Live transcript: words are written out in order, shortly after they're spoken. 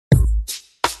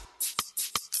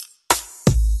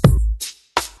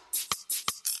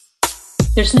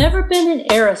There's never been an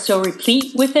era so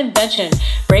replete with invention,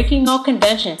 breaking all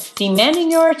convention, demanding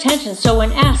your attention. So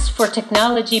when asked for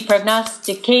technology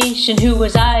prognostication, who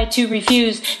was I to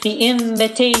refuse the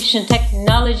invitation?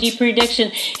 Technology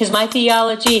prediction is my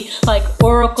theology. Like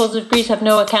oracles of Greece have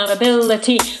no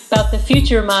accountability. About the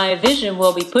future, my vision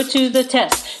will be put to the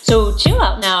test. So chill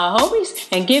out now, homies,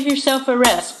 and give yourself a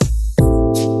rest.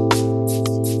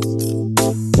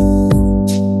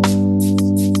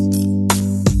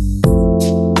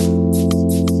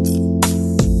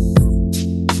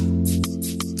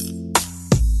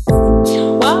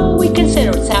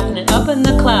 Consider what's happening up in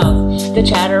the cloud. The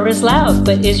chatter is loud,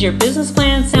 but is your business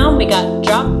plan sound? We got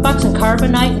Dropbox and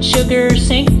Carbonite and Sugar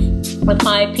Sync. With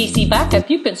my PC backup,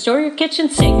 you can store your kitchen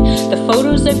sink. The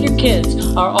photos of your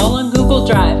kids are all on Google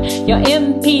Drive. Your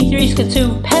MP3s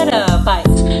consume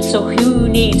petabytes. So who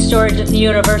needs storage at the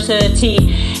university?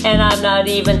 And I'm not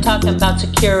even talking about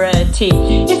security.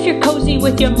 If you're cozy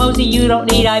with your mosey, you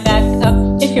don't need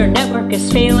iBackup. If your network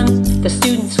is failing, the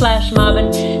students flash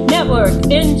mobbing.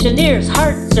 Network engineers'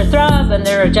 hearts are throbbing.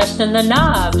 They're adjusting the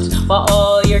knobs while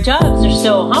all your jobs are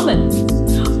still humming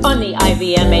on the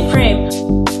IBM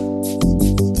mainframe.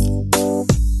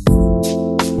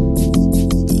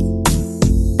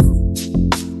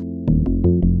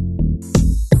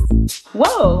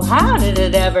 Whoa, how did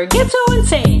it ever get so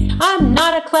insane? I'm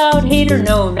not a cloud hater,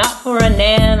 no, not for a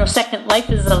nanosecond. Life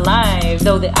is alive,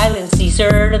 though the island's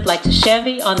deserted. Like a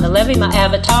Chevy on the levee, my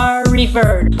avatar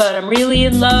reverted. But I'm really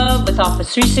in love with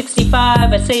Office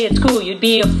 365. I say it's cool, you'd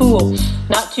be a fool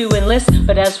not to enlist.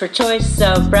 But as for choice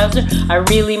of browser, I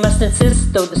really must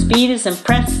insist. Though the speed is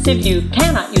impressive, you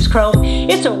cannot use Chrome.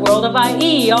 It's a world of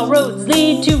IE, all roads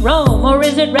lead to Rome. Or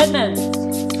is it Redmond?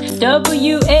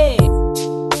 WA.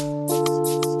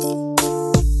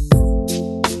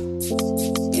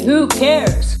 Who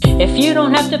cares if you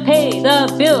don't have to pay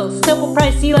the bills? Simple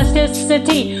price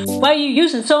elasticity. Why are you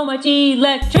using so much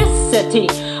electricity?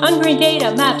 Ungreen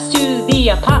data maps to the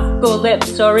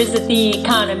apocalypse. Or is it the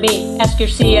economy? Ask your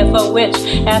CFO which.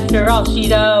 After all, she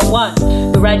the one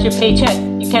who writes your paycheck.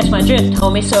 You catch my drift,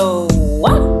 homie. So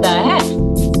what the heck?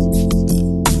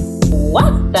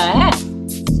 What the heck?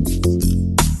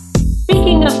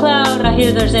 Speaking of cloud, I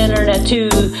hear there's internet too,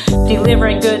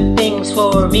 delivering good things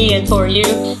for me and for you,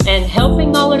 and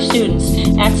helping all our students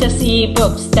access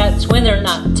e-books. That's when they're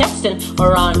not texting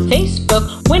or on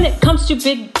Facebook. When it comes to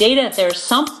big data, there's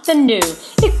something new.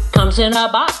 It comes in a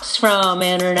box from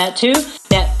Internet 2.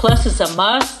 Net Plus is a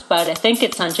must, but I think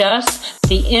it's unjust.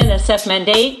 The NSF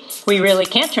mandate, we really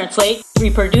can't translate.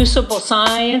 Reproducible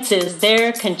science is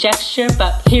their conjecture,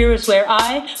 but here is where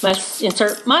I must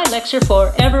insert my lecture.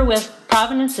 Forever with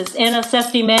provenance is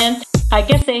NSF demand. I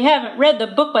guess they haven't read the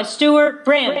book by Stuart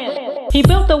Brand. He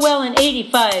built a well in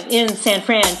 85 in San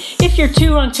Fran. If you're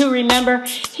too young to remember,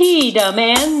 he the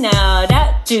man. Now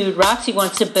that dude rocks. He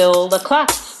wants to build a clock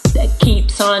that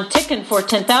keeps on ticking for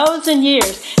 10,000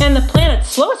 years, and the planet's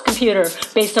slowest computer,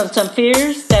 based on some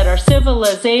fears that our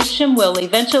civilization will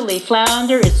eventually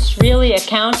flounder. It's really a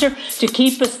counter to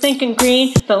keep us thinking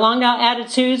green. The long out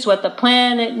attitudes, what the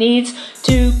planet needs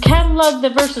to catalog the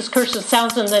verses, cursive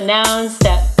sounds, and the nouns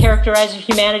that characterize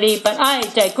humanity. But I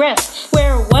digress.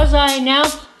 Where was I now?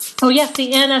 Oh yes,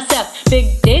 the NSF,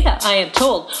 big data, I am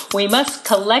told. We must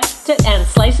collect it and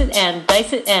slice it and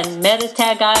dice it and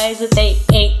meta-tagize it. They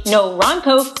ain't no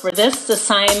Ronco for this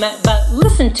assignment, but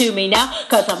listen to me now,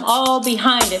 cause I'm all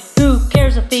behind it. Who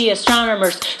cares if the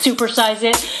astronomers supersize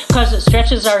it? Cause it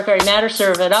stretches our gray matter,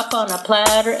 serve it up on a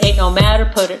platter. Ain't no matter,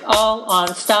 put it all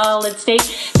on solid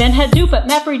state. Then Hadoop it,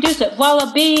 map reduce it,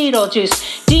 voila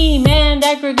Beetlejuice. Demand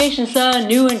aggregation's the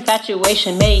new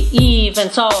infatuation, may even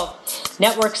solve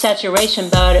network saturation,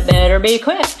 but it better be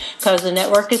quick, cause the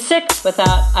network is sick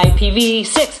without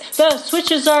IPv6. The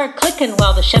switches are clicking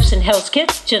while the chefs in Hell's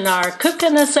Kitchen are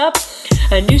cooking us up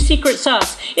a new secret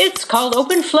sauce. It's called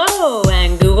OpenFlow,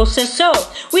 and Google says so.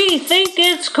 We think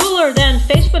it's cooler than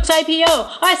Facebook's IPO.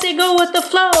 I say go with the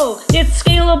flow. It's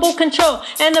scalable control,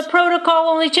 and the protocol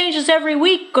only changes every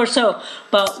week or so.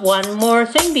 But one more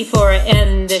thing before I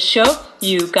end this show.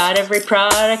 You got every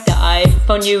product, the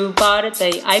iPhone you bought it,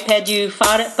 the iPad you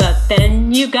fought it, but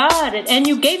then you got it, and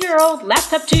you gave your old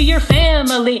laptop to your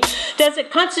family. Does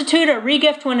it constitute a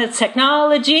regift when it's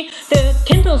technology? The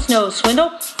Kindle's no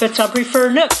swindle, but some prefer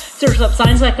Nook. Stirs up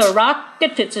signs like a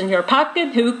rocket, fits in your pocket,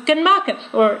 who can mock it?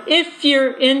 Or if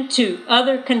you're into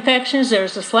other confections,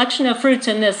 there's a selection of fruits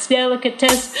in this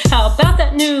delicatessen. How about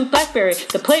that new BlackBerry,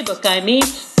 the Playbook I mean?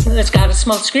 It's got a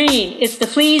small screen, it's the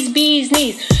flea's bee's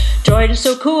knees. Droid is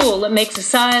so cool, it makes a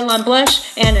Cylon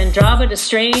blush, and Andromeda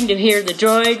strain to hear the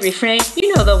droid refrain.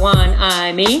 You know the one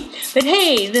I mean. But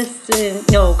hey, this is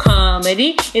no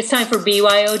comedy. It's time for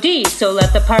BYOD, so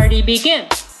let the party begin.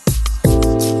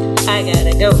 I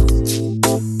gotta go.